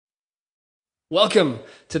Welcome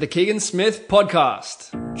to the Keegan Smith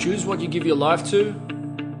podcast. Choose what you give your life to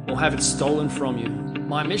or have it stolen from you.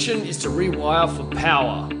 My mission is to rewire for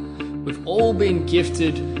power. We've all been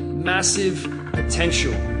gifted massive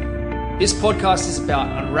potential. This podcast is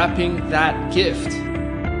about unwrapping that gift.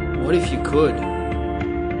 What if you could?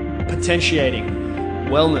 Potentiating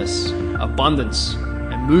wellness, abundance,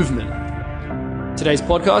 and movement. Today's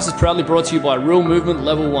podcast is proudly brought to you by Real Movement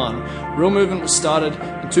Level 1. Real Movement was started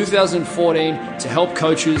in 2014 to help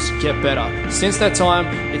coaches get better. Since that time,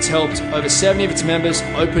 it's helped over 70 of its members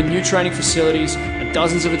open new training facilities and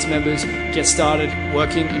dozens of its members get started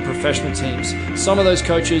working in professional teams. Some of those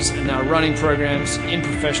coaches are now running programs in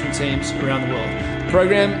professional teams around the world. The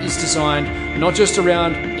program is designed not just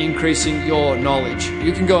around increasing your knowledge.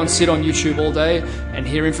 You can go and sit on YouTube all day and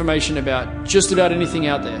hear information about just about anything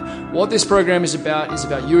out there. What this program is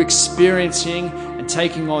about you experiencing and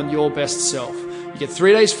taking on your best self. You get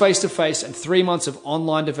 3 days face-to-face and 3 months of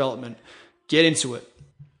online development. Get into it.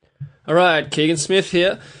 All right, Keegan Smith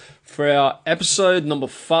here for our episode number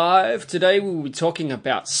 5. Today we'll be talking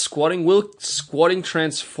about squatting. Will squatting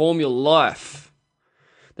transform your life?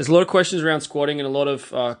 There's a lot of questions around squatting and a lot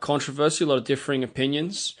of controversy, a lot of differing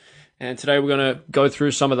opinions. And today we're going to go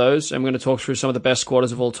through some of those, and we're going to talk through some of the best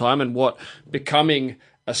squatters of all time and what becoming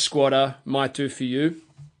a squatter might do for you.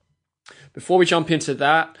 Before we jump into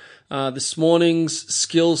that, this morning's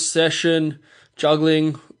skills session,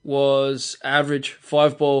 juggling, was average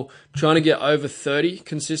 5-ball, trying to get over 30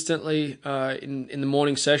 consistently in the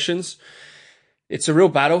morning sessions. It's a real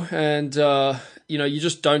battle, and you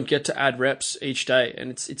just don't get to add reps each day.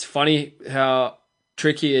 And it's funny how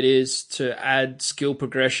tricky it is to add skill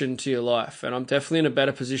progression to your life. And I'm definitely in a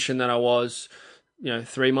better position than I was,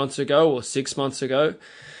 3 months ago or 6 months ago.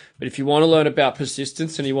 But if you want to learn about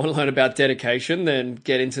persistence and you want to learn about dedication, then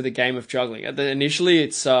get into the game of juggling. Initially,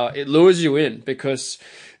 it lures you in because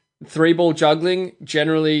 3-ball juggling,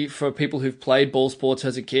 generally for people who've played ball sports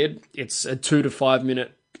as a kid, it's a 2 to 5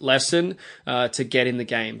 minute lesson to get in the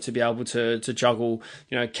game, to be able to juggle,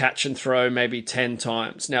 catch and throw maybe 10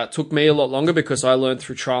 times. Now, it took me a lot longer because I learned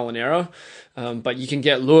through trial and error, but you can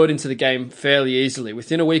get lured into the game fairly easily.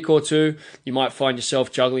 Within a week or two, you might find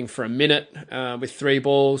yourself juggling for a minute with 3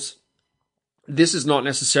 balls. This is not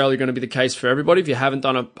necessarily going to be the case for everybody. If you haven't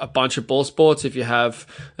done a bunch of ball sports, if you have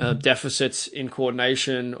deficits in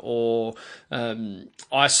coordination or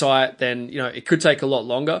eyesight, then it could take a lot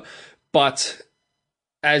longer. But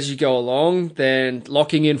as you go along, then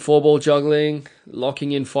locking in 4-ball juggling,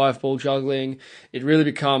 locking in 5-ball juggling, it really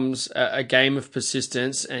becomes a game of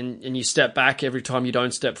persistence, and you step back every time you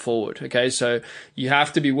don't step forward. Okay, so you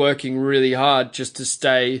have to be working really hard just to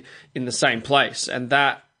stay in the same place, and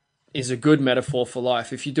that is a good metaphor for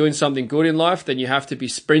life. If you're doing something good in life, then you have to be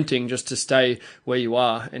sprinting just to stay where you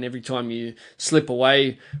are. And every time you slip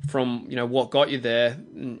away from, what got you there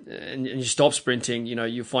and you stop sprinting,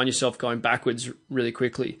 you find yourself going backwards really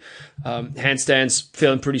quickly. Handstands,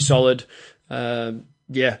 feeling pretty solid.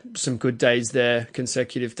 Some good days there,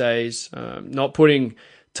 consecutive days. Not putting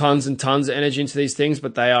tons and tons of energy into these things,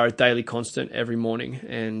 but they are a daily constant every morning.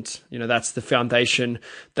 And, that's the foundation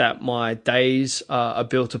that my days are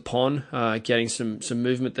built upon, getting some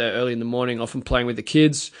movement there early in the morning, often playing with the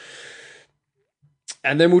kids.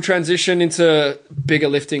 And then we'll transition into bigger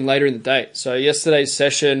lifting later in the day. So yesterday's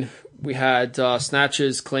session, we had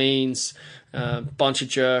snatches, cleans, bunch of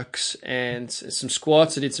jerks, and some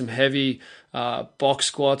squats. I did some heavy box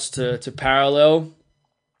squats to parallel.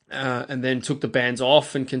 And then took the bands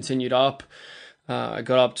off and continued up. I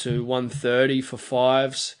got up to 130 for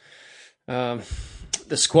 5s.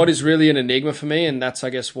 The squat is really an enigma for me, and that's, I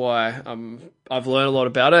guess, why I've learned a lot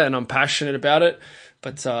about it and I'm passionate about it.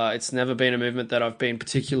 But it's never been a movement that I've been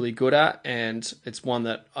particularly good at, and it's one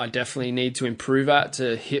that I definitely need to improve at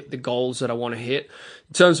to hit the goals that I want to hit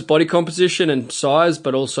in terms of body composition and size,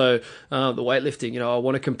 but also the weightlifting. I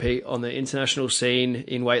want to compete on the international scene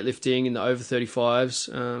in weightlifting in the over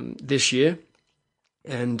 35s this year,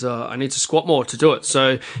 and I need to squat more to do it.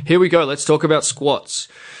 So here we go. Let's talk about squats.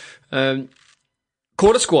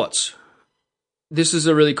 Quarter squats. This is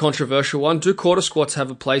a really controversial one. Do quarter squats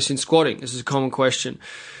have a place in squatting? This is a common question.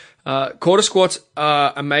 Quarter squats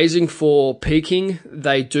are amazing for peaking.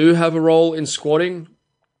 They do have a role in squatting.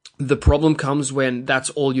 The problem comes when that's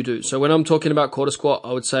all you do. So when I'm talking about quarter squat,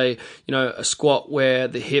 I would say, a squat where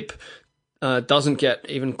the hip doesn't get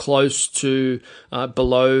even close to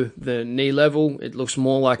below the knee level. It looks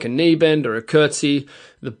more like a knee bend or a curtsy.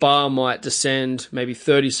 The bar might descend maybe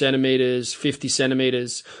 30 centimeters, 50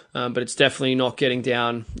 centimeters, but it's definitely not getting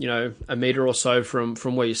down, a meter or so from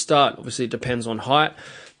where you start. Obviously, it depends on height.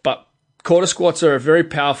 But quarter squats are a very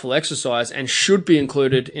powerful exercise and should be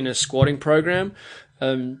included in a squatting program.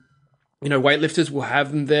 Weightlifters will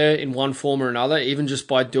have them there in one form or another, even just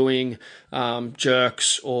by doing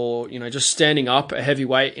jerks or, just standing up a heavy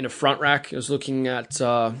weight in a front rack. I was looking at,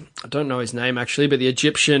 I don't know his name actually, but the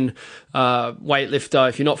Egyptian weightlifter.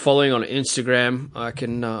 If you're not following on Instagram, I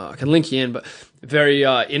can link you in, but very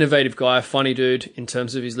innovative guy, funny dude in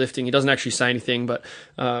terms of his lifting. He doesn't actually say anything, but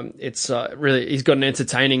it's really, he's got an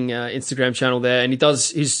entertaining Instagram channel there, and he does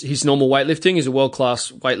his normal weightlifting. He's a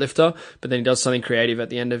world-class weightlifter, but then he does something creative at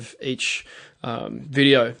the end of each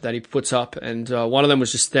video that he puts up. And one of them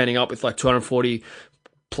was just standing up with like 240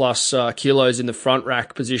 plus kilos in the front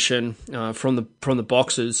rack position from the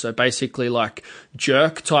boxes. So basically like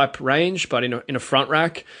jerk type range, but in a front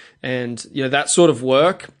rack. And that sort of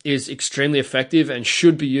work is extremely effective and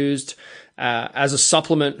should be used as a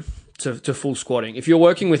supplement to full squatting. If you're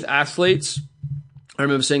working with athletes, I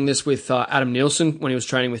remember seeing this with Adam Nielsen when he was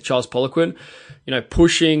training with Charles Poliquin,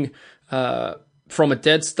 pushing from a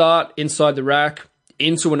dead start inside the rack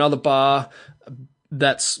into another bar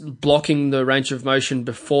that's blocking the range of motion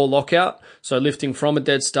before lockout. So lifting from a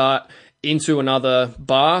dead start into another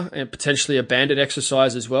bar, and potentially a banded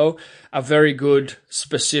exercise as well. A very good,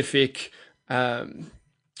 specific,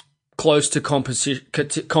 close to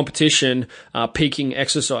competition peaking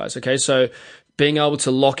exercise. Okay, so being able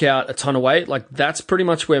to lock out a ton of weight, like that's pretty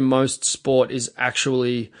much where most sport is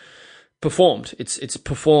actually performed. It's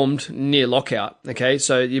performed near lockout. Okay,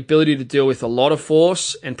 so the ability to deal with a lot of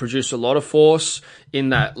force and produce a lot of force in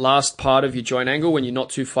that last part of your joint angle when you're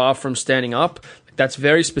not too far from standing up. That's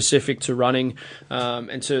very specific to running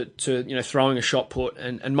and to throwing a shot put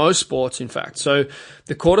and most sports, in fact. So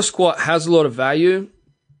the quarter squat has a lot of value.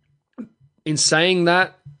 In saying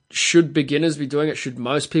that, should beginners be doing it? Should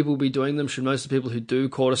most people be doing them? Should most of the people who do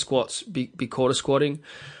quarter squats be quarter squatting?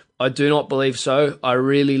 I do not believe so. I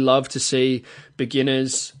really love to see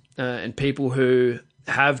beginners and people who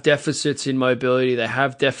have deficits in mobility, they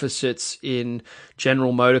have deficits in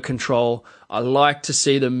general motor control. I like to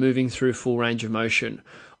see them moving through full range of motion.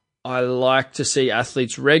 I like to see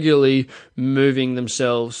athletes regularly moving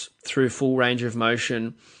themselves through full range of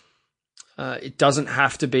motion. It doesn't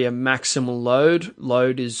have to be a maximal load.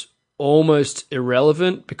 Load is almost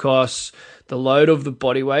irrelevant because the load of the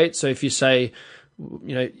body weight, so if you say,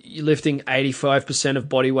 you're lifting 85% of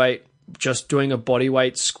body weight, just doing a body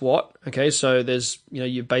weight squat. Okay. So there's,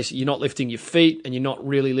 you're not lifting your feet and you're not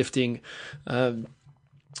really lifting,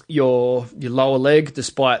 your lower leg,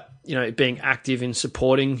 despite, it being active in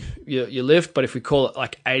supporting your lift. But if we call it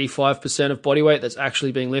like 85% of body weight that's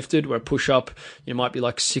actually being lifted, where a push up, might be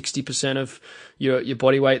like 60% of your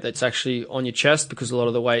body weight that's actually on your chest, because a lot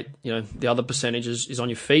of the weight, the other percentage is on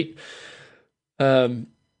your feet.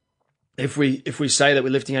 If we say that we're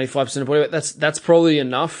lifting 85% of body weight, that's probably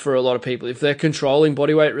enough for a lot of people. If they're controlling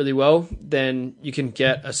body weight really well, then you can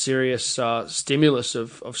get a serious stimulus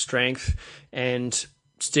of strength and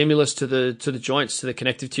stimulus to the joints, to the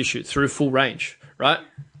connective tissue through full range, right?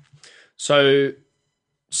 So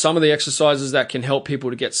some of the exercises that can help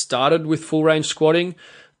people to get started with full range squatting,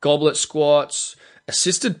 goblet squats,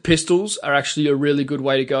 assisted pistols are actually a really good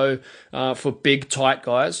way to go for big, tight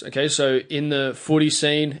guys. Okay, so in the footy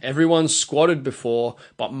scene, everyone's squatted before,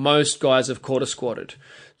 but most guys have quarter squatted.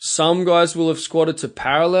 Some guys will have squatted to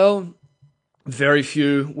parallel. Very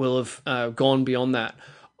few will have gone beyond that.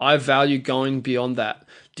 I value going beyond that.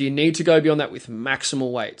 Do you need to go beyond that with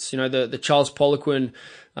maximal weights? The Charles Poliquin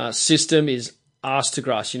system is arse to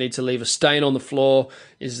grass. You need to leave a stain on the floor,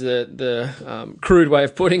 is the crude way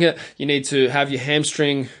of putting it. You need to have your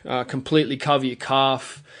hamstring completely cover your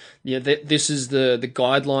calf. This is the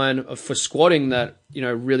guideline for squatting that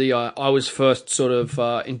really I was first sort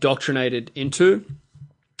of indoctrinated into.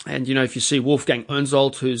 And if you see Wolfgang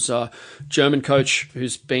Unzolt, who's a German coach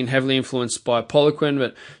who's been heavily influenced by Poliquin,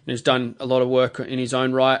 but he's done a lot of work in his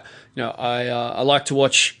own right. I like to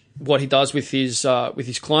watch what he does with his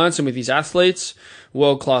clients and with his athletes.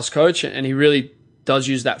 World-class coach, and he really does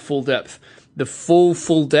use that full depth. The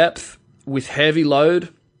full depth with heavy load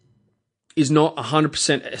is not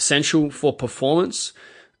 100% essential for performance.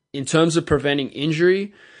 In terms of preventing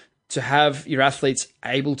injury, to have your athletes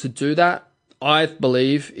able to do that, I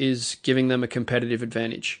believe, is giving them a competitive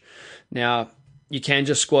advantage. Now, you can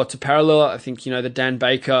just squat to parallel. I think, the Dan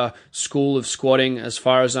Baker school of squatting, as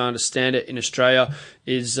far as I understand it in Australia,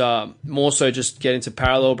 is more so just get into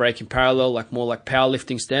parallel, breaking parallel, more like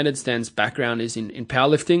powerlifting standards. Dan's background is in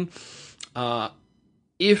powerlifting.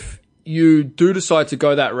 If you do decide to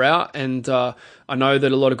go that route, and I know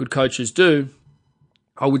that a lot of good coaches do,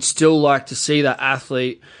 I would still like to see that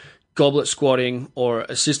athlete goblet squatting or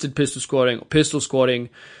assisted pistol squatting or pistol squatting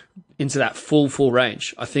into that full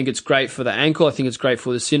range. I think it's great for the ankle. I think it's great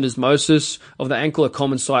for the syndesmosis of the ankle, a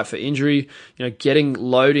common site for injury. Getting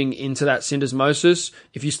loading into that syndesmosis.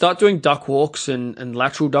 If you start doing duck walks and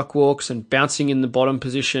lateral duck walks and bouncing in the bottom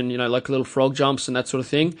position, like little frog jumps and that sort of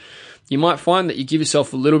thing, you might find that you give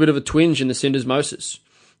yourself a little bit of a twinge in the syndesmosis.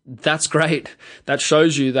 That's great. That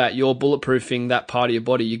shows you that you're bulletproofing that part of your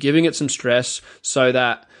body. You're giving it some stress so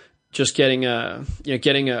that just getting an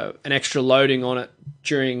extra loading on it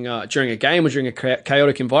during a game or during a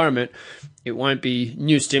chaotic environment, it won't be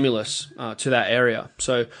new stimulus to that area.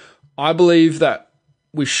 So I believe that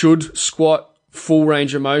we should squat full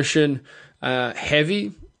range of motion,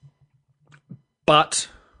 heavy, but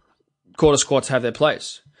quarter squats have their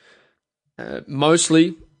place.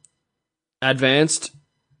 Mostly advanced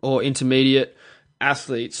or intermediate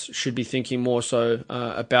athletes should be thinking more so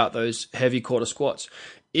about those heavy quarter squats.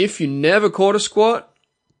 If you never quarter squat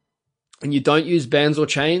and you don't use bands or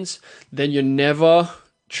chains, then you're never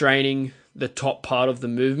training the top part of the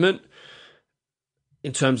movement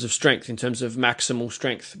in terms of strength, in terms of maximal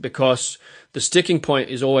strength, because the sticking point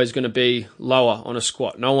is always going to be lower on a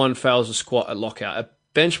squat. No one fails a squat at lockout. A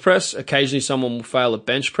bench press, occasionally someone will fail a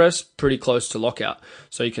bench press pretty close to lockout.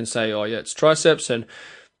 So you can say, oh yeah, it's triceps, and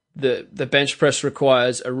the bench press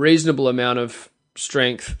requires a reasonable amount of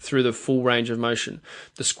strength through the full range of motion.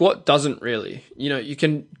 The squat doesn't really. You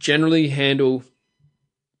can generally handle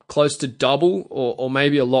close to double or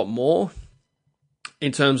maybe a lot more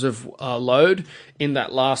in terms of load in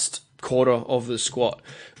that last quarter of the squat.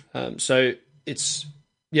 So it's,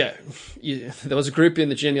 there was a group in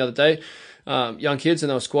the gym the other day, young kids, and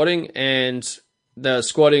they were squatting, and they're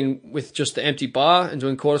squatting with just the empty bar and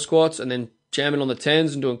doing quarter squats, and then jamming on the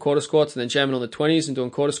 10s and doing quarter squats, and then jamming on the 20s and doing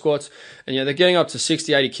quarter squats. And they're getting up to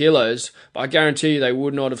 60, 80 kilos, but I guarantee you they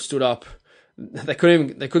would not have stood up. They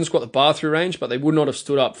couldn't squat the bar through range, but they would not have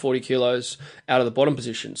stood up 40 kilos out of the bottom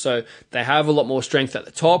position. So they have a lot more strength at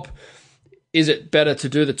the top. Is it better to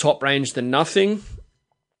do the top range than nothing?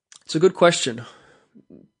 It's a good question.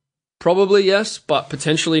 Probably yes, but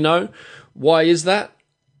potentially no. Why is that?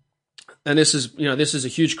 And this is a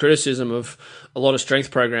huge criticism of a lot of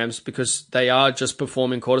strength programs, because they are just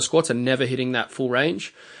performing quarter squats and never hitting that full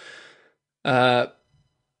range. You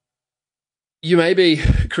may be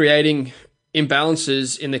creating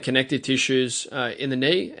imbalances in the connective tissues in the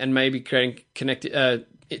knee, and maybe creating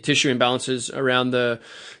tissue imbalances around the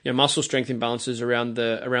muscle strength imbalances around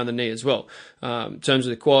the knee as well. In terms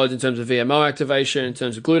of the quads, in terms of VMO activation, in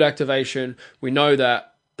terms of glute activation, we know that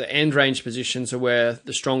the end range positions are where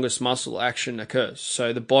the strongest muscle action occurs.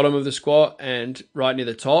 So the bottom of the squat and right near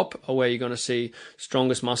the top are where you're going to see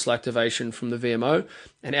strongest muscle activation from the VMO,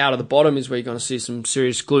 and out of the bottom is where you're going to see some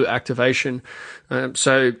serious glute activation.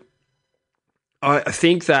 So I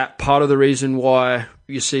think that part of the reason why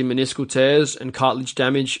you see meniscal tears and cartilage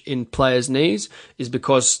damage in players' knees is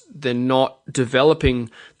because they're not developing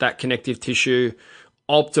that connective tissue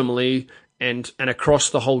optimally and across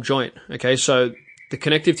the whole joint. Okay, so the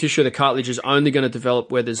connective tissue of the cartilage is only going to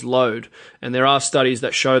develop where there's load. And there are studies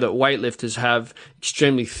that show that weightlifters have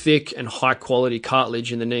extremely thick and high quality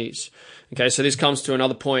cartilage in the knees. Okay, so this comes to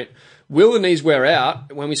another point. Will the knees wear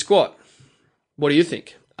out when we squat? What do you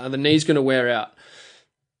think? Are the knees going to wear out?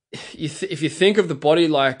 If you think of the body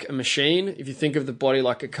like a machine, if you think of the body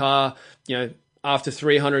like a car, after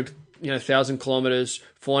 300,000 kilometers,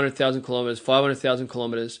 400,000 kilometers, 500,000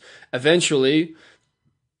 kilometers, eventually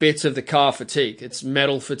bits of the car fatigue. It's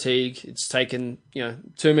metal fatigue. It's taken,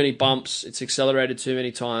 too many bumps. It's accelerated too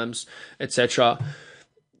many times, etc.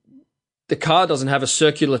 The car doesn't have a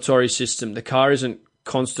circulatory system. The car isn't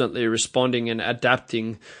constantly responding and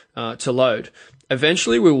adapting to load.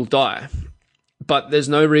 Eventually we will die, but there's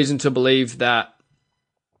no reason to believe that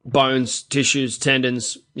bones, tissues,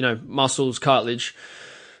 tendons, muscles, cartilage,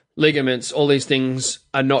 ligaments, all these things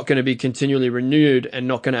are not going to be continually renewed and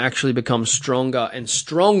not going to actually become stronger and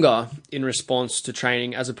stronger in response to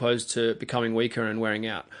training, as opposed to becoming weaker and wearing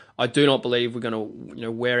out. I do not believe we're going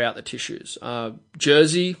to wear out the tissues.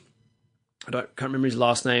 Jersey, can't remember his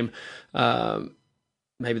last name.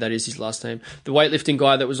 Maybe that is his last name. The weightlifting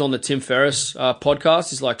guy that was on the Tim Ferriss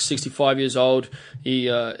podcast, he's like 65 years old. He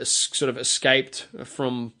sort of escaped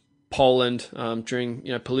from Poland during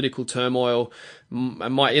political turmoil.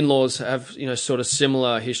 My in-laws have sort of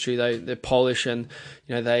similar history. They're Polish, and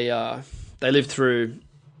they lived through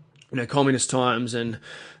communist times, and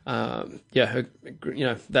that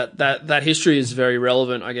history is very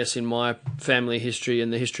relevant, I guess, in my family history,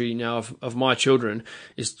 and the history now of my children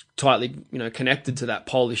is tightly, connected to that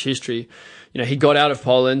Polish history. He got out of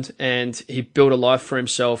Poland and he built a life for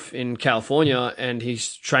himself in California, and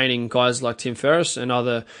he's training guys like Tim Ferriss and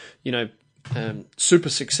other, super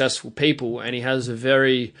successful people. And he has a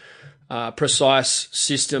very precise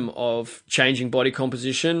system of changing body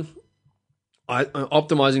composition,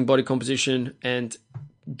 optimizing body composition, and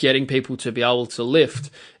getting people to be able to lift.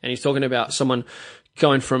 And he's talking about someone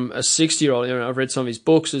going from a 60-year-old, I've read some of his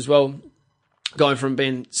books as well, going from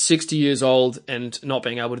being 60 years old and not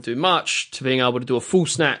being able to do much to being able to do a full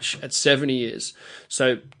snatch at 70 years.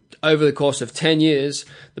 So over the course of 10 years,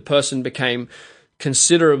 the person became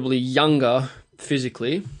considerably younger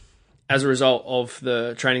physically as a result of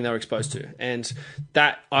the training they were exposed to. And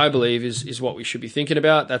that, I believe, is what we should be thinking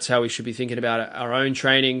about. That's how we should be thinking about our own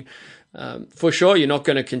training. For sure, you're not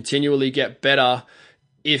going to continually get better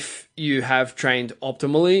if you have trained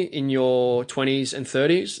optimally in your 20s and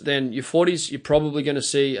 30s. Then your 40s, you're probably going to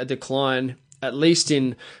see a decline, at least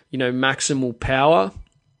in, maximal power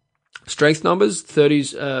strength numbers.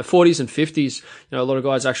 30s, 40s and 50s, a lot of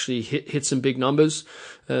guys actually hit some big numbers.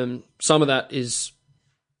 Some of that is,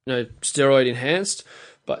 steroid enhanced,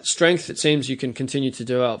 but strength, it seems you can continue to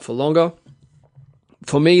do out for longer.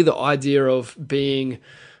 For me, the idea of being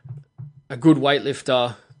a good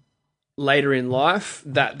weightlifter later in life,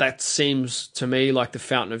 that seems to me like the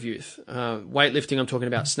fountain of youth. Weightlifting, I'm talking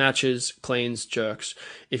about snatches, cleans, jerks.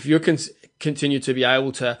 If you continue to be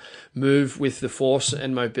able to move with the force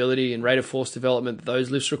and mobility and rate of force development that those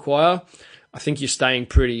lifts require, I think you're staying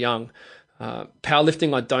pretty young.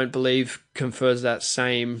 Powerlifting, I don't believe, confers that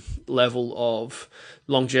same level of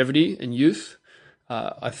longevity and youth.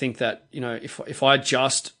 I think that, if I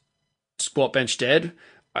just squat, bench, dead,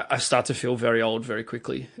 I start to feel very old very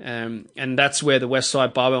quickly. And that's where the West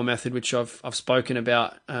Side Barbell method, which I've spoken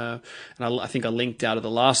about, and I think I linked out of the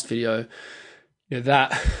last video,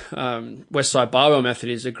 that West Side Barbell method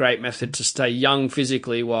is a great method to stay young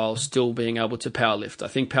physically while still being able to powerlift. I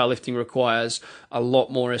think powerlifting requires a lot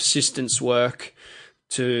more assistance work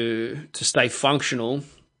to stay functional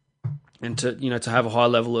and to have a high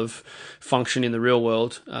level of function in the real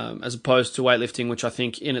world, as opposed to weightlifting, which I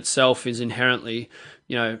think in itself is inherently,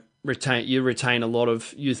 retain a lot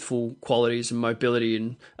of youthful qualities and mobility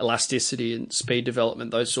and elasticity and speed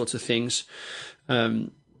development, those sorts of things.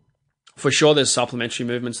 For sure, there's supplementary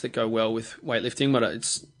movements that go well with weightlifting, but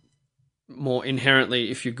it's more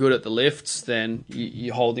inherently, if you're good at the lifts, then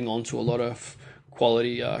you're holding on to a lot of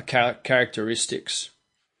quality characteristics.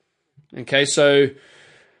 Okay, so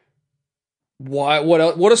what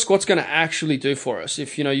are squats going to actually do for us?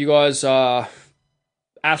 If you guys are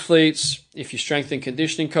athletes, if you're strength and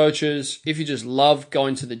conditioning coaches, if you just love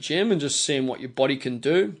going to the gym and just seeing what your body can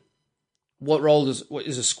do, what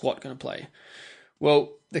is a squat going to play?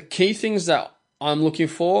 Well, the key things that I'm looking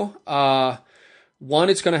for are, one,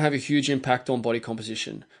 it's going to have a huge impact on body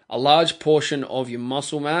composition. A large portion of your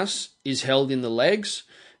muscle mass is held in the legs,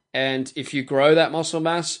 and if you grow that muscle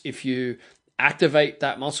mass, if you activate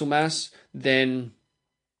that muscle mass, then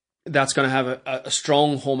that's going to have a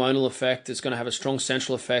strong hormonal effect. It's going to have a strong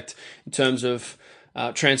central effect in terms of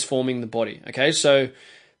transforming the body. Okay, so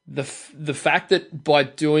the fact that by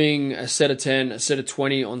doing a set of 10, a set of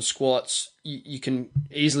 20 on squats, you can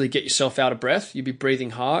easily get yourself out of breath. You'll be breathing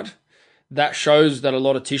hard. That shows that a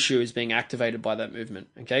lot of tissue is being activated by that movement.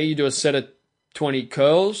 Okay, you do a set of 20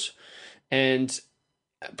 curls, and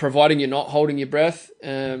providing you're not holding your breath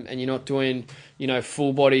and you're not doing,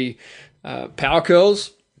 full body power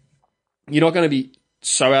curls, you're not going to be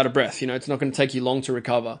so out of breath. It's not going to take you long to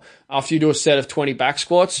recover. After you do a set of 20 back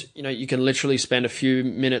squats, you can literally spend a few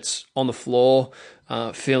minutes on the floor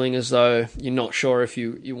feeling as though you're not sure if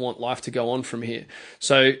you want life to go on from here.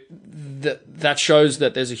 So that shows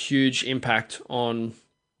that there's a huge impact on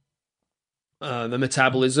the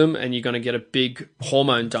metabolism, and you're going to get a big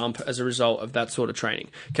hormone dump as a result of that sort of training.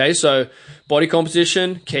 Okay, so body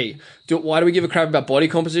composition, key. Why do we give a crap about body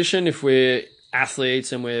composition if we're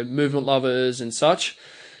athletes and we're movement lovers and such?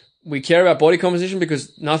 We care about body composition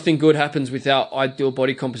because nothing good happens without ideal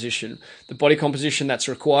body composition. The body composition that's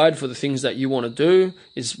required for the things that you want to do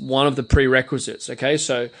is one of the prerequisites. Okay,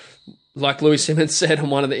 so like Louis Simmons said on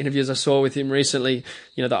one of the interviews I saw with him recently,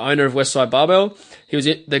 the owner of Westside Barbell,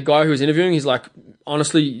 the guy who was interviewing, he's like,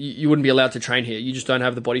 honestly, you wouldn't be allowed to train here. You just don't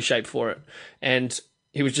have the body shape for it. And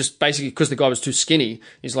he was just basically, because the guy was too skinny,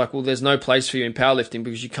 he's like, well, there's no place for you in powerlifting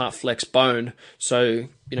because you can't flex bone. So,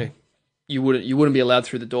 you wouldn't be allowed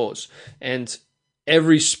through the doors. And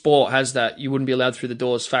every sport has that you wouldn't be allowed through the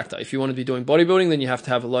doors factor. If you want to be doing bodybuilding, then you have to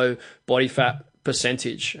have a low body fat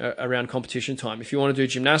percentage around competition time. If you want to do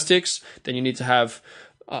gymnastics, then you need to have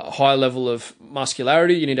a high level of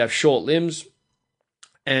muscularity. You need to have short limbs,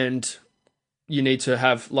 and you need to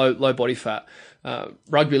have low body fat.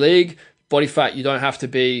 Rugby league, body fat, you don't have to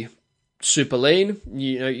be super lean.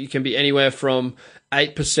 You can be anywhere from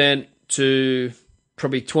 8% to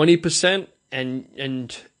probably 20%,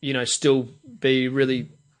 and still be really,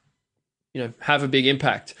 have a big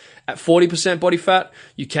impact. At 40% body fat,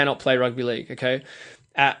 you cannot play rugby league, okay?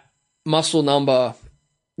 At muscle number,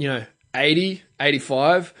 80,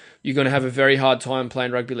 85, you're going to have a very hard time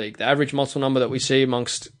playing rugby league. The average muscle number that we see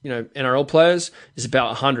amongst, NRL players is about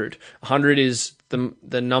 100. 100 is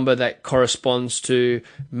the number that corresponds to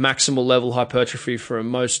maximal level hypertrophy for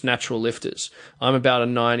most natural lifters. I'm about a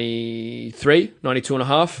 92 and a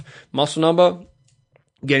half muscle number.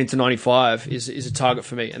 Getting to 95 is a target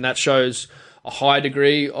for me. And that shows a high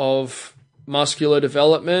degree of muscular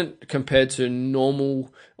development compared to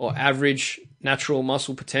normal or average natural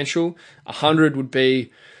muscle potential. 100 would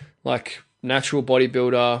be like natural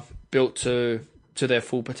bodybuilder built to their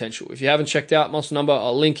full potential. If you haven't checked out Muscle Number,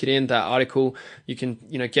 I'll link it in that article. You can,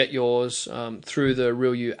 get yours through the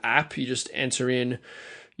Real You app. You just enter in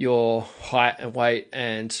your height and weight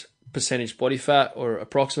and percentage body fat or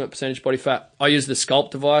approximate percentage body fat. I use the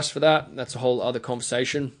Sculpt device for that. That's a whole other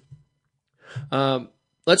conversation.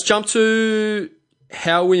 Let's jump to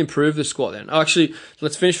how we improve the squat then. Actually,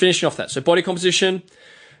 let's finishing off that. So body composition,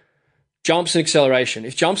 jumps and acceleration.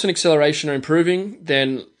 If jumps and acceleration are improving,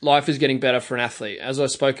 then life is getting better for an athlete. As I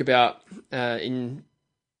spoke about in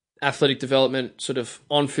athletic development, sort of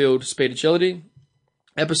on-field speed agility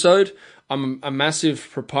episode, I'm a massive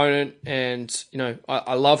proponent, and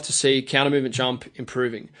I love to see counter movement jump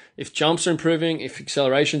improving. If jumps are improving, if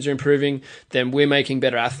accelerations are improving, then we're making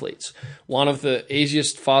better athletes. One of the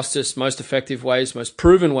easiest, fastest, most effective ways, most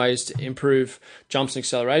proven ways to improve jumps and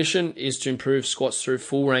acceleration is to improve squats through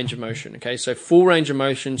full range of motion. Okay, so full range of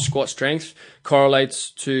motion squat strength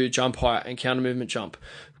correlates to jump height and counter movement jump.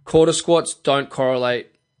 Quarter squats don't correlate,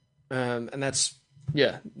 and that's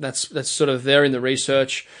sort of there in the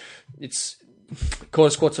research. It's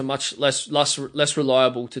quarter squats are much less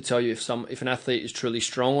reliable to tell you if an athlete is truly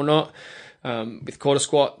strong or not. With quarter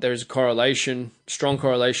squat, there is a strong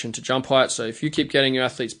correlation to jump height. So if you keep getting your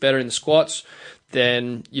athletes better in the squats,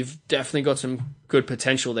 then you've definitely got some good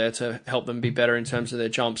potential there to help them be better in terms of their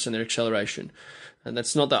jumps and their acceleration. And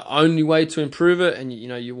that's not the only way to improve it. And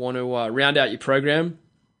you want to round out your program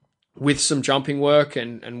with some jumping work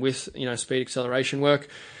and with speed acceleration work.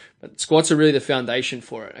 But squats are really the foundation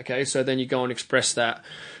for it. Okay, so then you go and express that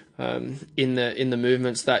in the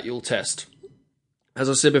movements that you'll test. As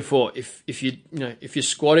I said before, if you're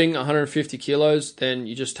squatting 150 kilos, then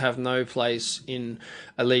you just have no place in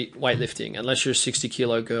elite weightlifting unless you're a 60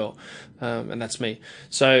 kilo girl, and that's me.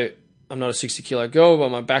 So I'm not a 60 kilo girl, but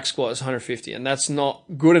my back squat is 150, and that's not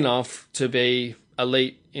good enough to be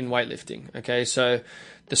elite in weightlifting. Okay, so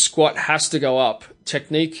the squat has to go up.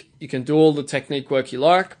 Technique, you can do all the technique work you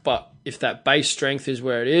like, but if that base strength is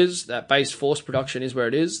where it is, that base force production is where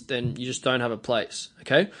it is, then you just don't have a place,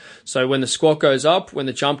 okay? So when the squat goes up, when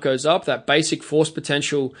the jump goes up, that basic force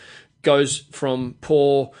potential goes from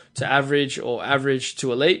poor to average or average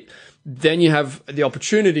to elite. Then you have the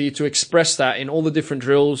opportunity to express that in all the different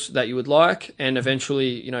drills that you would like, and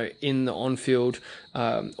eventually, in the on-field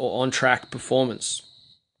or on-track performance.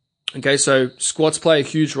 Okay, so squats play a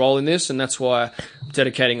huge role in this, and that's why I'm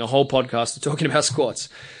dedicating a whole podcast to talking about squats.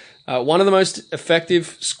 One of the most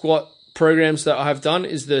effective squat programs that I have done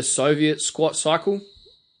is the Soviet squat cycle.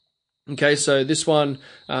 Okay, so this one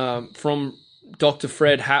from Dr.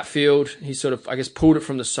 Fred Hatfield, he sort of, pulled it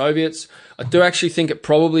from the Soviets. I do actually think it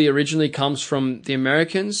probably originally comes from the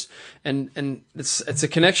Americans, and it's a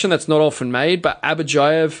connection that's not often made, but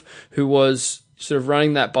Abajayev, who was sort of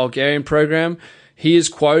running that Bulgarian program, he is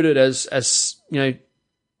quoted as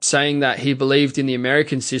saying that he believed in the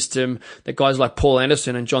American system that guys like Paul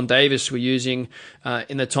Anderson and John Davis were using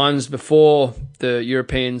in the times before the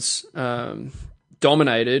Europeans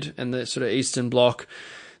dominated and the sort of Eastern Bloc.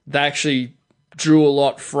 They actually drew a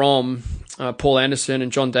lot from Paul Anderson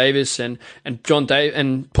and John Davis, and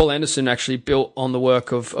Paul Anderson actually built on the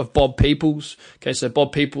work of Bob Peoples. Okay, so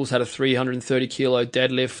Bob Peoples had a 330 kilo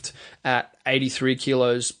deadlift at 83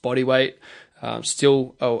 kilos body weight.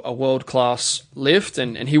 Still a world-class lift,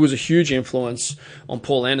 and he was a huge influence on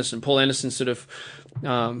Paul Anderson. Paul Anderson sort of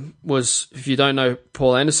was, if you don't know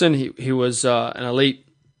Paul Anderson, he was an elite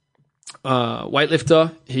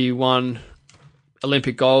weightlifter. He won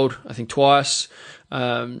Olympic gold, I think, twice.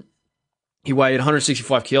 He weighed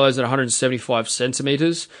 165 kilos at 175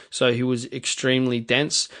 centimeters, so he was extremely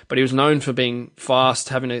dense, but he was known for being fast,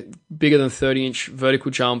 having a bigger than 30-inch vertical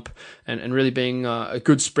jump, and really being a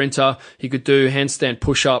good sprinter. He could do handstand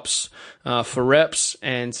push-ups for reps.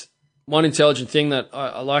 And one intelligent thing that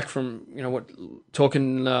I like from,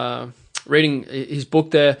 reading his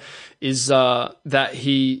book there is that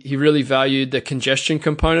he really valued the congestion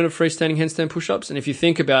component of freestanding handstand push-ups. And if you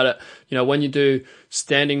think about it, when you do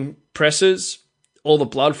standing presses, all the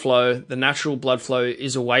blood flow, the natural blood flow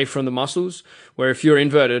is away from the muscles, where if you're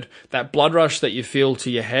inverted, that blood rush that you feel to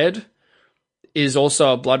your head is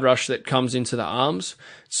also a blood rush that comes into the arms.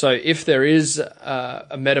 So if there is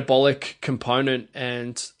a metabolic component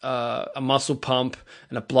and a muscle pump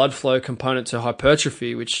and a blood flow component to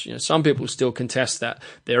hypertrophy, which some people still contest that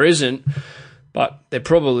there isn't, but there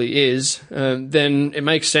probably is, then it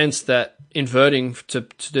makes sense that inverting to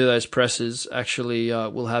do those presses actually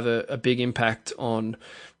will have a big impact on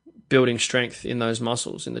building strength in those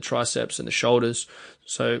muscles, in the triceps and the shoulders.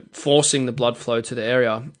 So forcing the blood flow to the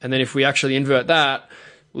area. And then if we actually invert that,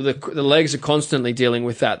 well, the legs are constantly dealing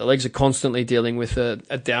with that. The legs are constantly dealing with a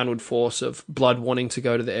downward force of blood wanting to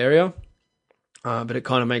go to the area. But it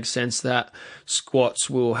kind of makes sense that squats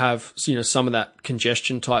will have, some of that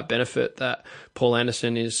congestion type benefit that Paul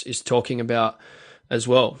Anderson is talking about as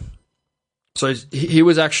well. So he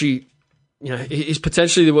was actually, he's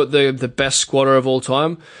potentially the best squatter of all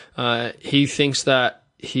time. He thinks that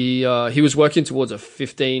he was working towards a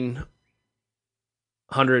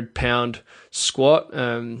 1,500-pound squat.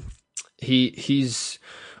 He's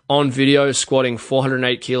on video squatting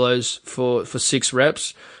 408 kilos for 6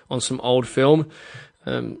 reps on some old film.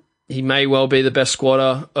 He may well be the best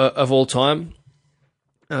squatter of all time.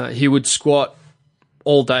 He would squat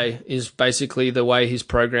all day is basically the way his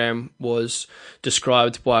program was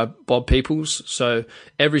described by Bob Peoples. So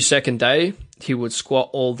every second day, he would squat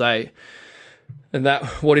all day. And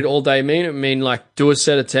what did all day mean? It mean like do a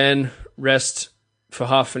set of 10, rest for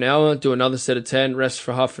half an hour, do another set of 10, rest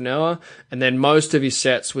for half an hour. And then most of his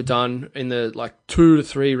sets were done in the 2 to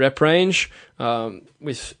 3 rep range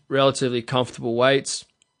with relatively comfortable weights.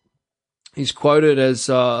 He's quoted as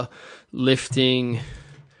lifting...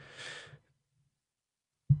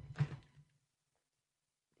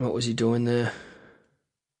 What was he doing there?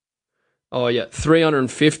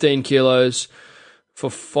 315 kilos for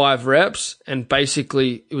 5 reps. And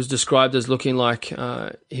basically it was described as looking like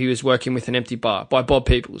he was working with an empty bar by Bob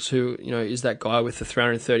Peoples, who, is that guy with the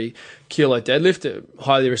 330 kilo deadlift, a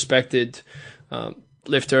highly respected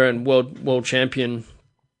lifter and world champion.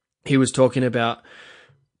 He was talking about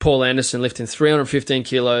Paul Anderson lifting 315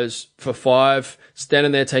 kilos for 5,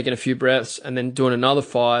 standing there taking a few breaths and then doing another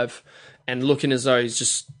 5 and looking as though he's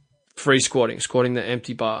just free squatting the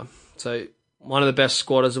empty bar. So one of the best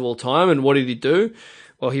squatters of all time. And what did he do?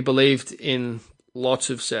 Well, he believed in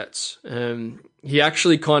lots of sets. He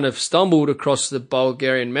actually kind of stumbled across the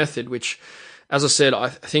Bulgarian method, which, as I said, I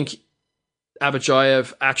think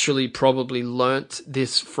Abajayev actually probably learnt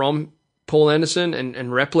this from Paul Anderson and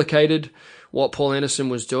replicated what Paul Anderson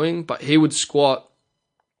was doing. But he would squat,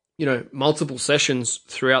 multiple sessions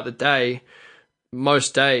throughout the day,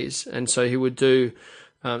 most days. And so he would do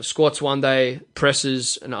squats one day,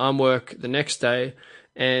 presses and arm work the next day,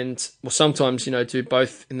 and sometimes do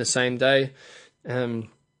both in the same day.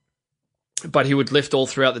 But he would lift all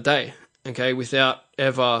throughout the day, without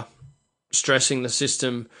ever stressing the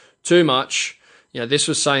system too much. This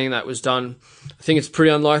was something that was done. I think it's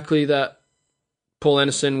pretty unlikely that Paul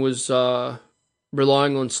Anderson was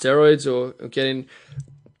relying on steroids or getting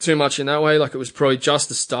too much in that way. It was probably just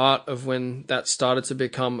the start of when that started to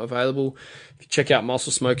become available. If you check out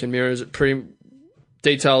Muscle Smoke and Mirrors, it pretty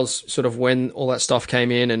details sort of when all that stuff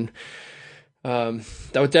came in, and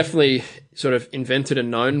they were definitely sort of invented and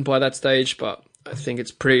known by that stage, but I think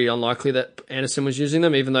it's pretty unlikely that Anderson was using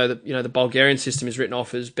them, even though the Bulgarian system is written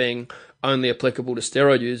off as being only applicable to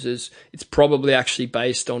steroid users. It's probably actually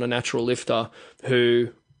based on a natural lifter who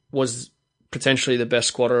was potentially the best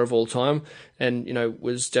squatter of all time, and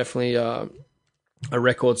was definitely a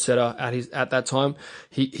record setter at that time.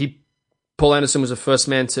 Paul Anderson was the first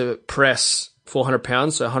man to press 400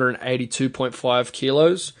 pounds, so 182.5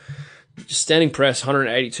 kilos. Just standing press,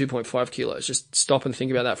 182.5 kilos. Just stop and think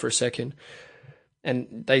about that for a second.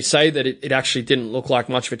 And they say that it actually didn't look like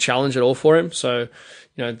much of a challenge at all for him. So,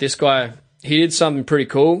 this guy, he did something pretty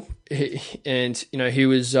cool. He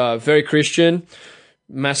was very Christian,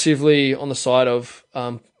 massively on the side of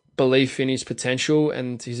belief in his potential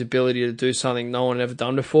and his ability to do something no one had ever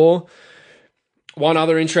done before. One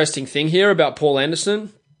other interesting thing here about Paul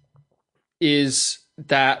Anderson is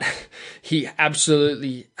that he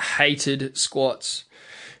absolutely hated squats.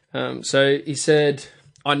 So he said,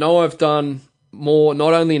 I know I've done more,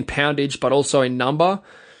 not only in poundage, but also in number.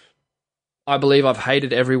 I believe I've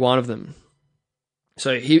hated every one of them.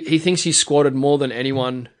 So he thinks he squatted more than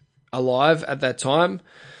anyone alive at that time,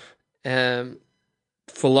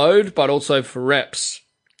 for load, but also for reps.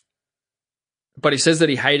 But he says that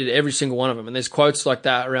he hated every single one of them. And there's quotes like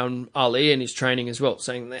that around Ali and his training as well,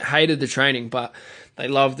 saying they hated the training, but they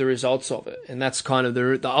loved the results of it. And that's kind of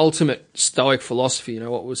the ultimate Stoic philosophy,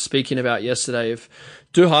 what we were speaking about yesterday, of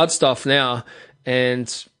do hard stuff now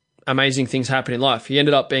and amazing things happen in life. He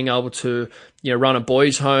ended up being able to, run a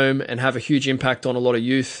boys' home and have a huge impact on a lot of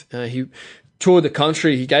youth. He toured the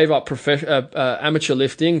country. He gave up amateur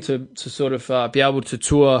lifting to sort of be able to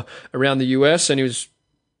tour around the US, and he was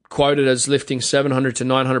quoted as lifting 700 to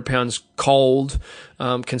 900 pounds cold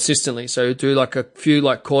consistently. So he'd do like a few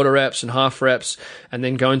quarter reps and half reps and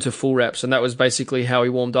then go into full reps. And that was basically how he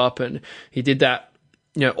warmed up. And he did that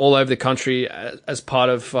all over the country as part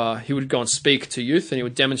of, he would go and speak to youth, and he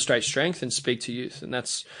would demonstrate strength and speak to youth. And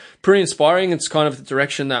that's pretty inspiring. It's kind of the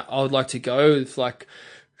direction that I would like to go, with like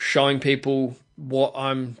showing people what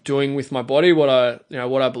I'm doing with my body, what I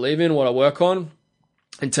believe in, what I work on,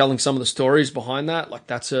 and telling some of the stories behind that. Like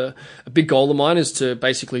that's a big goal of mine, is to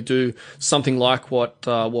basically do something like what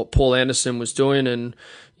Paul Anderson was doing, and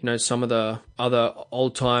some of the other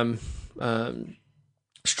old time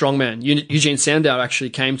strongman. Eugene Sandow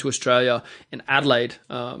actually came to Australia in Adelaide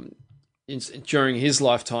during his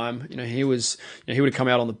lifetime. He would have come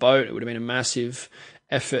out on the boat. It would have been a massive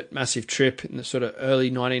effort, massive trip in the sort of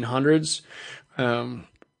early 1900s. And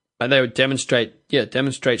they would demonstrate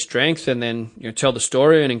strength, and then tell the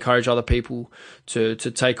story and encourage other people to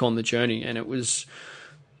take on the journey. And it was,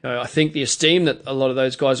 I think the esteem that a lot of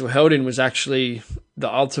those guys were held in was actually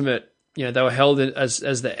the ultimate. They were held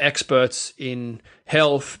as the experts in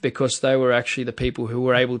health, because they were actually the people who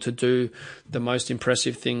were able to do the most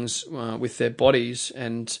impressive things with their bodies,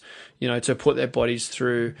 and to put their bodies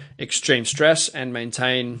through extreme stress and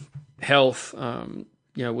maintain health.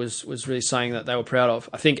 Was really something that they were proud of.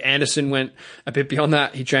 I think Anderson went a bit beyond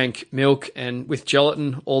that. He drank milk and with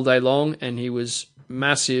gelatin all day long, and he was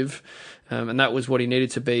massive, and that was what he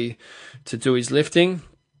needed to be to do his lifting.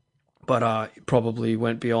 But he probably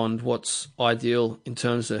went beyond what's ideal in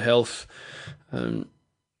terms of health.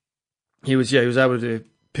 He was able to do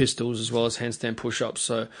pistols as well as handstand push-ups.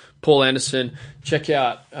 So Paul Anderson, check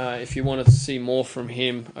out if you want to see more from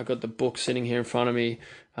him. I got the book sitting here in front of me.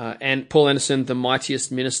 And Paul Anderson, The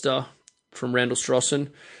Mightiest Minister, from Randall Strawson.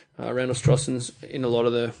 Randall Strawson's in a lot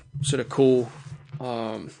of the sort of cool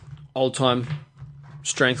old-time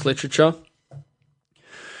strength literature.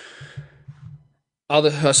 So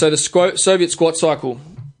the Soviet squat cycle,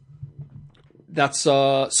 that's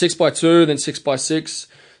 6x2, then 6x6,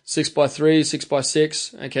 6x3,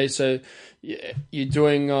 6x6. Okay, so you're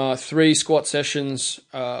doing 3 squat sessions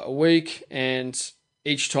a week, and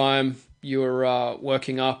each time you're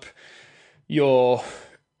working up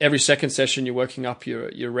every second session you're working up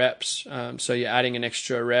your reps. So you're adding an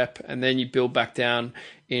extra rep, and then you build back down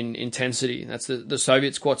in intensity. That's the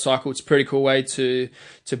Soviet squat cycle. It's a pretty cool way to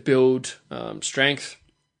build strength.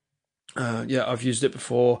 I've used it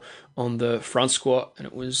before on the front squat, and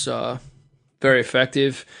it was very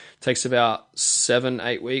effective. It takes about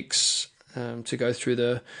 7-8 weeks to go through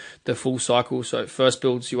the full cycle. So it first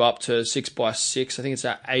builds you up to 6x6. I think it's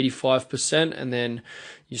at 85%, and then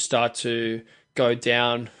you start to go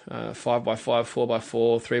down 5x5,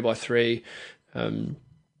 4x4, 3x3,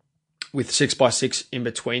 with 6x6 in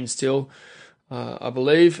between still, I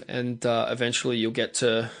believe, and eventually you'll get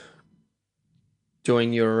to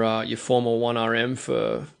doing your formal 1RM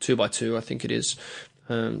for 2x2, I think it is.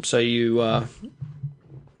 So you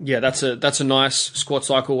that's a nice squat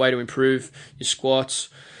cycle way to improve your squats.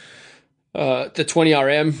 The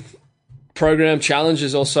 20RM program challenge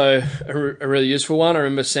is also a really useful one. I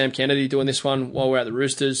remember Sam Kennedy doing this one while we were at the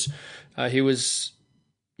Roosters. He was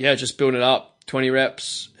just building it up, 20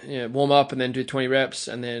 reps, warm up and then do 20 reps,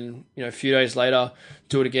 and then a few days later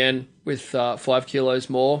do it again with 5 kilos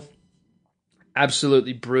more.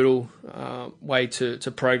 Absolutely brutal way to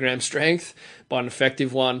program strength, but an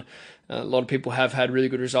effective one. A lot of people have had really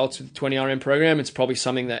good results with the 20RM program. It's probably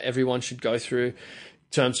something that everyone should go through in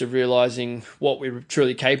terms of realizing what we're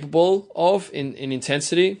truly capable of in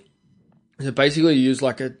intensity. So basically you use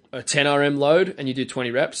like a 10RM load and you do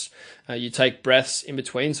 20 reps. You take breaths in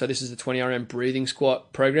between. So this is the 20RM breathing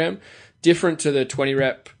squat program. Different to the 20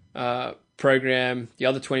 rep program, the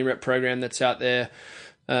other 20 rep program that's out there,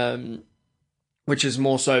 which is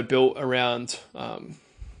more so built around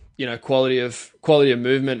quality of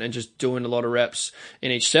movement and just doing a lot of reps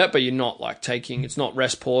in each set, but you're not like it's not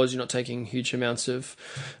rest pause. You're not taking huge amounts of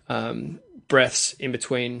breaths in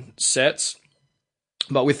between sets.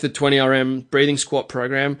 But with the 20 RM breathing squat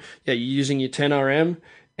program, you're using your 10 RM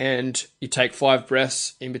and you take 5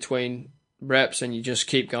 breaths in between reps and you just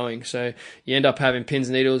keep going. So you end up having pins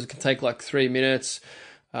and needles. It can take like 3 minutes.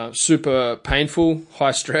 Super painful,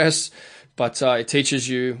 high stress, but it teaches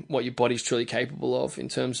you what your body's truly capable of in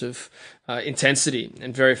terms of intensity,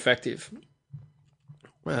 and very effective.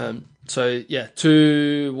 So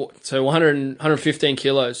 115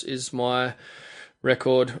 kilos is my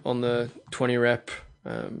record on the 20 rep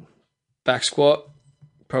back squat.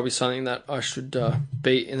 Probably something that I should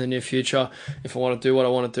beat in the near future if I want to do what I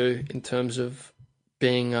want to do in terms of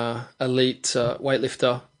being an elite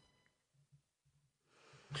weightlifter.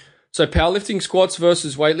 So powerlifting squats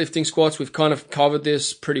versus weightlifting squats, we've kind of covered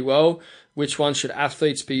this pretty well. Which one should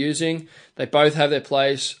athletes be using? They both have their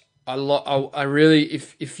place. I really,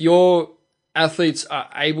 if your athletes are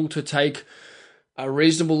able to take a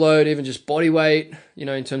reasonable load, even just body weight,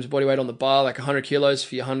 in terms of body weight on the bar, like 100 kilos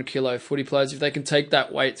for your 100 kilo footy players, if they can take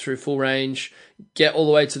that weight through full range, get all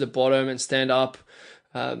the way to the bottom and stand up,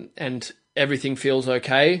 and everything feels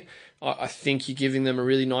okay, I think you're giving them a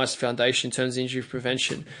really nice foundation in terms of injury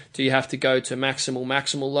prevention. Do you have to go to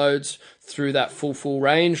maximal loads through that full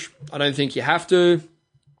range? I don't think you have to,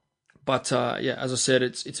 but as I said,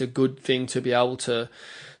 it's a good thing to be able to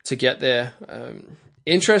get there.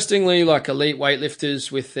 Interestingly, like elite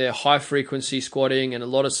weightlifters with their high frequency squatting and a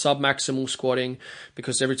lot of sub-maximal squatting,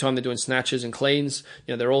 because every time they're doing snatches and cleans,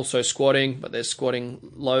 they're also squatting, but they're squatting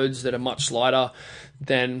loads that are much lighter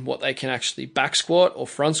than what they can actually back squat or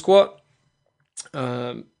front squat.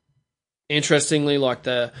 Interestingly, like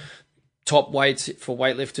the top weights for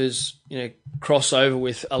weightlifters, cross over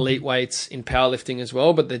with elite weights in powerlifting as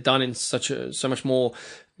well, but they're done in so much more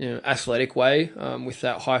athletic way with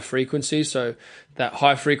that high frequency. So that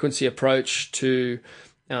high frequency approach to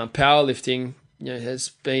powerlifting has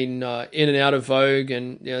been in and out of vogue,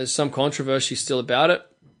 and there's some controversy still about it.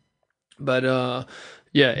 But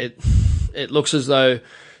it looks as though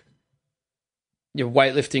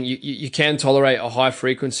weightlifting, you can tolerate a high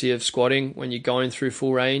frequency of squatting when you're going through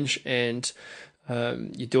full range, and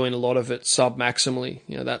you're doing a lot of it sub-maximally.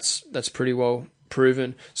 That's pretty well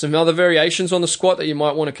proven. Some other variations on the squat that you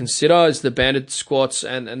might want to consider is the banded squats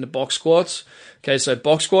and the box squats. Okay, so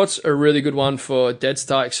box squats are a really good one for dead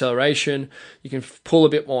start acceleration. You can pull a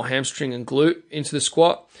bit more hamstring and glute into the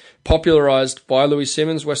squat. Popularized by Louis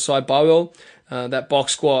Simmons, West Side Barbell. That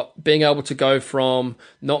box squat, being able to go from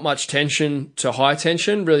not much tension to high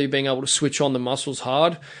tension, really being able to switch on the muscles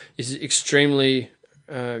hard, is extremely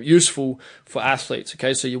useful for athletes.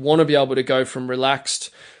 Okay, so you want to be able to go from relaxed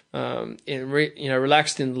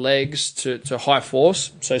relaxed in legs to high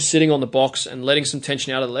force. So sitting on the box and letting some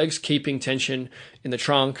tension out of the legs, keeping tension in the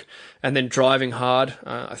trunk, and then driving hard.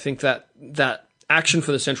 I think that action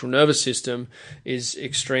for the central nervous system is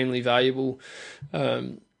extremely valuable.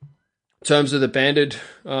 In terms of the banded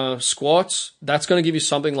squats, that's going to give you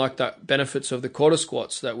something like the benefits of the quarter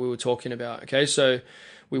squats that we were talking about. Okay, so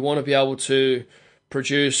we want to be able to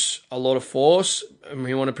produce a lot of force, and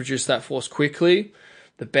we want to produce that force quickly.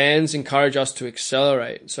 The bands encourage us to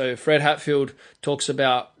accelerate. So Fred Hatfield talks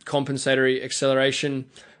about compensatory acceleration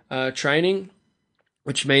training,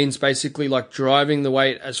 which means basically like driving the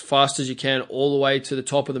weight as fast as you can all the way to the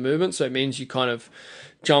top of the movement. So it means you kind of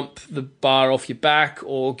jump the bar off your back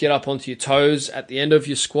or get up onto your toes at the end of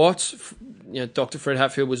your squats. Dr. Fred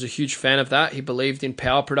Hatfield was a huge fan of that. He believed in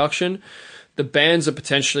power production. The bands are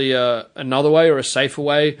potentially another way, or a safer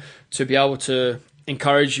way, to be able to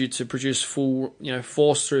encourage you to produce full,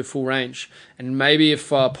 force through full range. And maybe if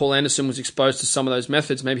Paul Anderson was exposed to some of those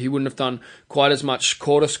methods, maybe he wouldn't have done quite as much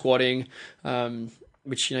quarter squatting,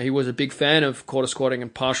 which, he was a big fan of quarter squatting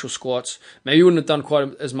and partial squats. Maybe he wouldn't have done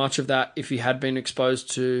quite as much of that if he had been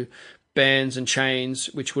exposed to bands and chains,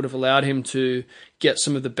 which would have allowed him to get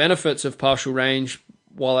some of the benefits of partial range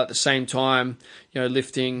while at the same time,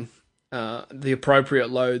 lifting the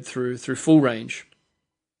appropriate load through full range.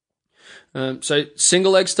 So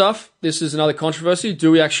single leg stuff, this is another controversy.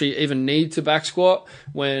 Do we actually even need to back squat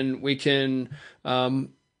when we can,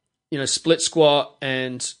 split squat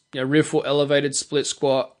and rear foot elevated split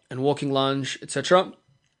squat and walking lunge, etc.?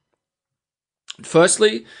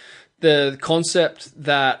 Firstly, the concept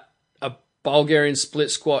that a Bulgarian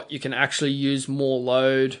split squat, you can actually use more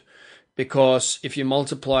load, because if you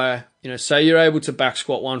multiply, say you're able to back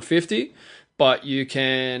squat 150, but you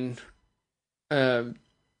can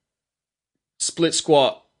split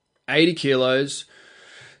squat 80 kilos,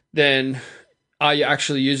 then are you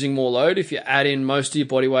actually using more load? If you add in most of your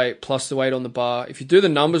body weight plus the weight on the bar, if you do the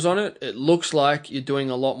numbers on it, it looks like you're doing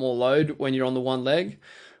a lot more load when you're on the one leg.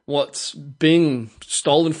 What's being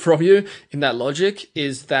stolen from you in that logic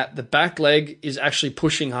is that the back leg is actually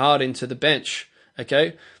pushing hard into the bench.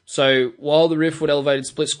 Okay. So while the riff with elevated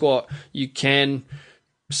split squat, you can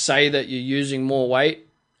say that you're using more weight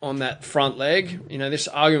on that front leg. This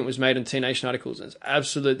argument was made in T Nation articles, and it's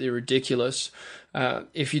absolutely ridiculous.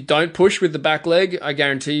 If you don't push with the back leg, I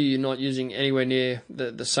guarantee you're not using anywhere near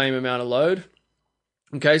the same amount of load.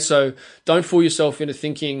 Okay, so don't fool yourself into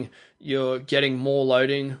thinking you're getting more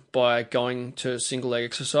loading by going to single leg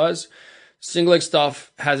exercise. Single leg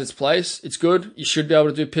stuff has its place. It's good. You should be able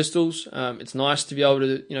to do pistols. It's nice to be able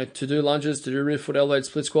to, to do lunges, to do rear foot elevated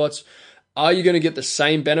split squats. Are you going to get the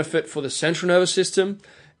same benefit for the central nervous system,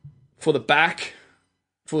 for the back,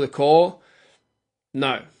 for the core?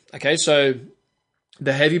 No. Okay, so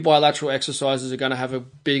the heavy bilateral exercises are going to have a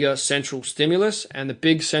bigger central stimulus, and the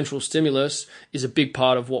big central stimulus is a big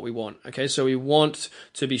part of what we want. Okay, so we want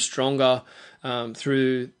to be stronger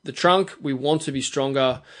through the trunk. We want to be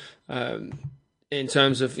stronger in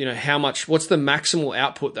terms of, what's the maximal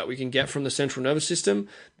output that we can get from the central nervous system.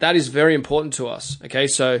 That is very important to us. Okay,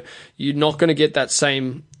 so you're not going to get that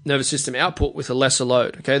same nervous system output with a lesser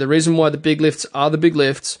load. Okay, the reason why the big lifts are the big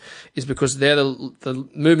lifts is because they're the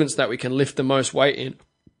movements that we can lift the most weight in.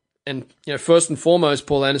 And first and foremost,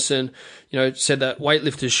 Paul Anderson, said that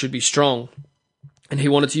weightlifters should be strong, and he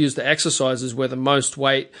wanted to use the exercises where the most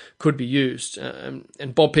weight could be used.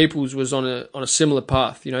 And Bob Peoples was on a similar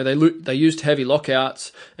path. They used heavy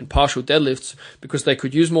lockouts and partial deadlifts because they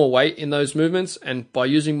could use more weight in those movements, and by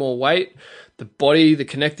using more weight, the body, the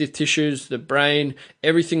connective tissues, the brain,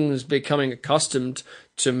 everything was becoming accustomed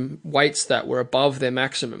to weights that were above their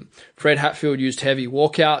maximum. Fred Hatfield used heavy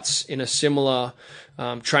walkouts in a similar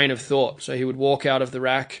train of thought. So he would walk out of the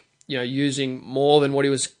rack, using more than what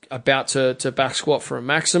he was about to back squat for a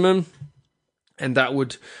maximum. And that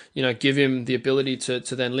would, give him the ability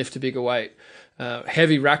to then lift a bigger weight.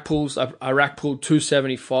 Heavy rack pulls, I rack pulled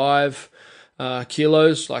 275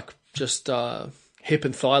 kilos, like just hip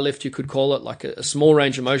and thigh lift, you could call it, like a small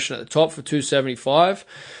range of motion at the top for 275,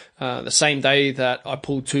 the same day that I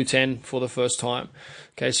pulled 210 for the first time.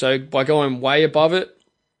 Okay, so by going way above it,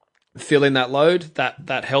 feeling that load,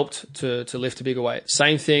 that helped to lift a bigger weight.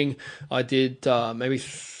 Same thing, I did maybe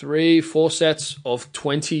 3-4 sets of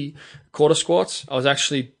 20 quarter squats. I was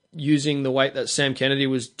actually using the weight that Sam Kennedy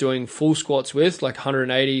was doing full squats with, like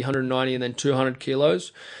 180, 190, and then 200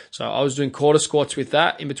 kilos. So I was doing quarter squats with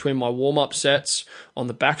that in between my warm-up sets on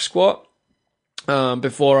the back squat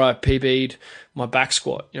before I PB'd my back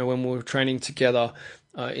squat, when we were training together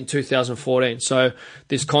in 2014. So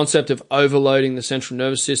this concept of overloading the central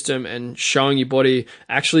nervous system and showing your body,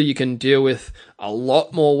 actually you can deal with a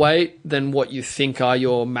lot more weight than what you think are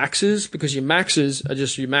your maxes, because your maxes are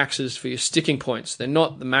just your maxes for your sticking points. They're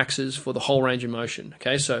not the maxes for the whole range of motion.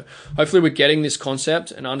 Okay, so hopefully we're getting this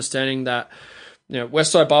concept and understanding that,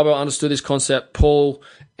 Westside Barbell understood this concept, Paul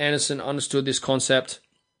Anderson understood this concept,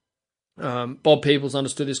 Bob Peoples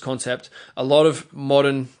understood this concept. A lot of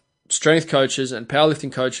modern strength coaches and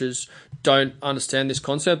powerlifting coaches don't understand this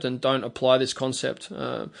concept and don't apply this concept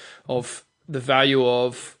of the value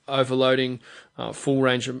of overloading full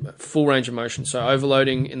range of motion. So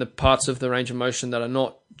overloading in the parts of the range of motion that are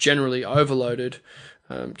not generally overloaded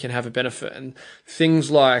can have a benefit. And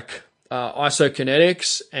things like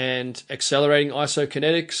isokinetics and accelerating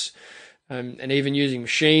isokinetics, and even using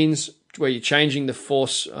machines where you're changing the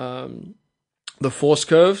force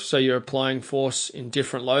curve, so you're applying force in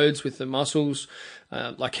different loads with the muscles.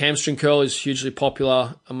 Like hamstring curl is hugely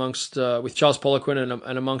popular amongst with Charles Poliquin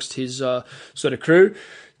and amongst his sort of crew.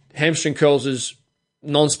 Hamstring curls is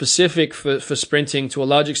non-specific for sprinting to a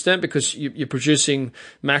large extent because you're producing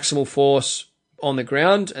maximal force on the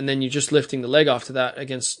ground, and then you're just lifting the leg after that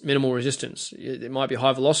against minimal resistance. It might be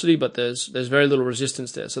high velocity, but there's very little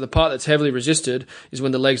resistance there. So the part that's heavily resisted is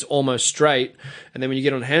when the leg's almost straight, and then when you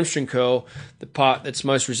get on hamstring curl, the part that's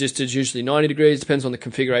most resisted is usually 90 degrees, depends on the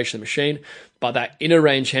configuration of the machine. But that inner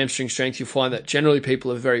range hamstring strength, you find that generally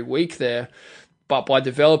people are very weak there, but by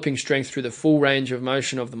developing strength through the full range of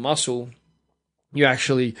motion of the muscle, you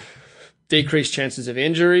actually decrease chances of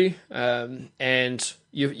injury, and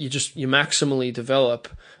you maximally develop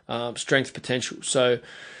strength potential. So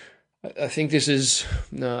I think this is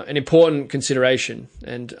an important consideration,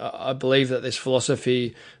 and I believe that this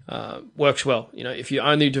philosophy works well. If you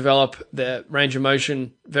only develop the range of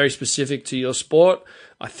motion very specific to your sport,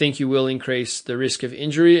 I think you will increase the risk of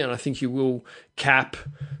injury, and I think you will cap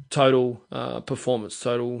total performance,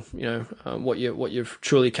 total, what you're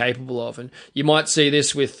truly capable of. And you might see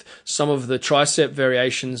this with some of the tricep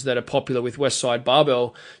variations that are popular with West Side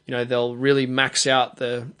Barbell. They'll really max out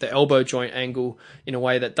the elbow joint angle in a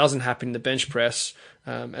way that doesn't happen in the bench press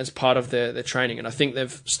as part of their training. And I think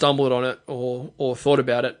they've stumbled on it or thought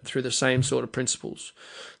about it through the same sort of principles.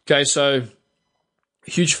 Okay, so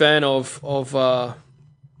huge fan of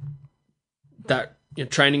that,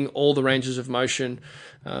 training all the ranges of motion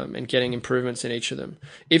and getting improvements in each of them.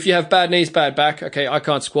 If you have bad knees, bad back, okay, I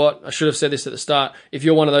can't squat. I should have said this at the start. If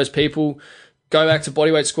you're one of those people, go back to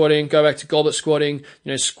bodyweight squatting, go back to goblet squatting,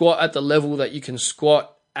 squat at the level that you can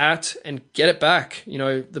squat at and get it back.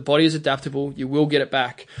 The body is adaptable. You will get it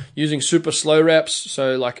back using super slow reps.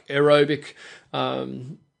 So like aerobic, what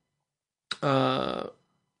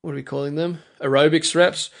are we calling them? Aerobics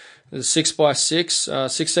reps. 6x6,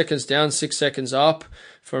 6 seconds down, 6 seconds up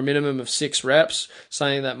for a minimum of 6 reps,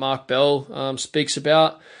 something that Mark Bell speaks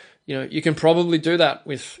about. You can probably do that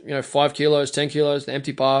with, 5 kilos, 10 kilos, the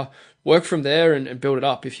empty bar. Work from there and build it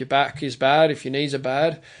up. If your back is bad, if your knees are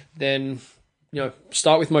bad, then,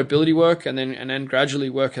 start with mobility work and then gradually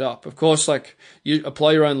work it up. Of course, you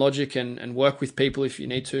apply your own logic and work with people if you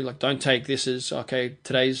need to. Don't take this as, okay,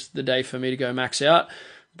 today's the day for me to go max out.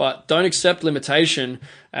 But don't accept limitation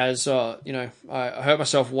as, I hurt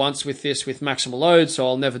myself once with this with maximal load, so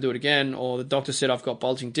I'll never do it again. Or the doctor said I've got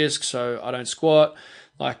bulging discs, so I don't squat.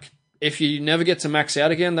 If you never get to max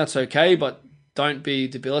out again, that's okay, but don't be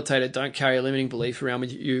debilitated. Don't carry a limiting belief around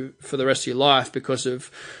with you for the rest of your life because of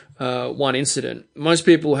one incident. Most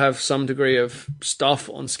people have some degree of stuff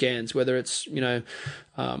on scans, whether it's,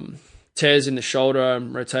 tears in the shoulder,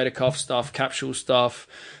 rotator cuff stuff, capsule stuff,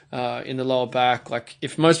 in the lower back.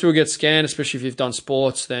 If most people get scanned, especially if you've done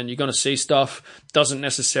sports, then you're going to see stuff. Doesn't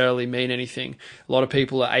necessarily mean anything. A lot of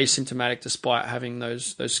people are asymptomatic despite having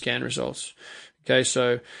those scan results. Okay,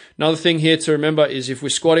 so another thing here to remember is if we're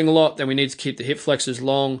squatting a lot, then we need to keep the hip flexors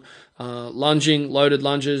long. Lunging, loaded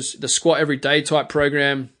lunges, the squat every day type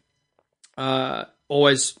program,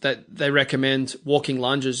 always that they recommend walking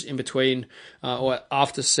lunges in between or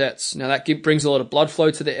after sets. Now that brings a lot of blood flow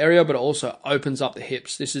to the area, but it also opens up the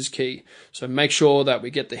hips. This is key. So make sure that we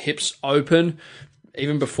get the hips open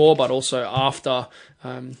even before, but also after.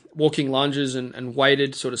 Walking lunges and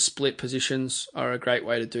weighted sort of split positions are a great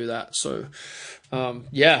way to do that. So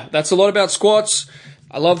that's a lot about squats.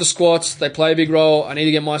 I love the squats. They play a big role. I need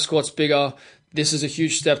to get my squats bigger. This is a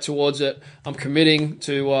huge step towards it. I'm committing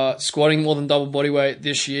to squatting more than double body weight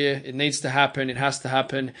this year. It needs to happen. It has to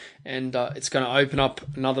happen. And it's going to open up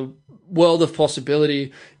another world of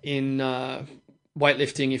possibility in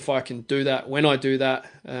weightlifting if I can do that. When I do that,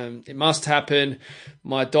 it must happen.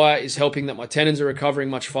 My diet is helping that my tendons are recovering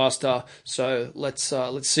much faster. So let's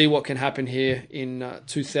see what can happen here in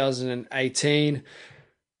 2018.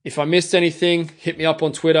 If I missed anything, hit me up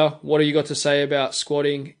on Twitter. What do you got to say about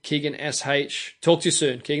squatting? Keegan SH. Talk to you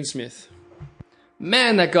soon. Keegan Smith.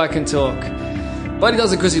 Man, that guy can talk. But he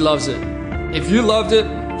does it because he loves it. If you loved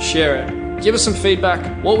it, share it. Give us some feedback.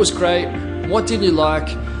 What was great? What didn't you like?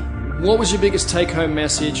 What was your biggest take-home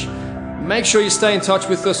message? Make sure you stay in touch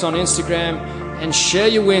with us on Instagram and share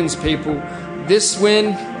your wins, people. This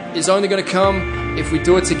win is only going to come if we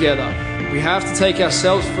do it together. We have to take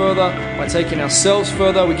ourselves further. By taking ourselves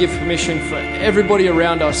further, we give permission for everybody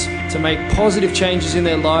around us to make positive changes in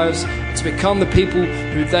their lives, to become the people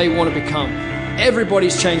who they want to become.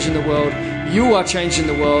 Everybody's changing the world. You are changing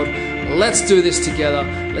the world. Let's do this together.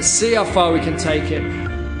 Let's see how far we can take it.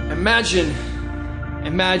 Imagine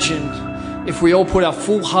if we all put our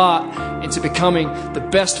full heart into becoming the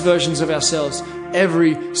best versions of ourselves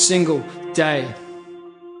every single day.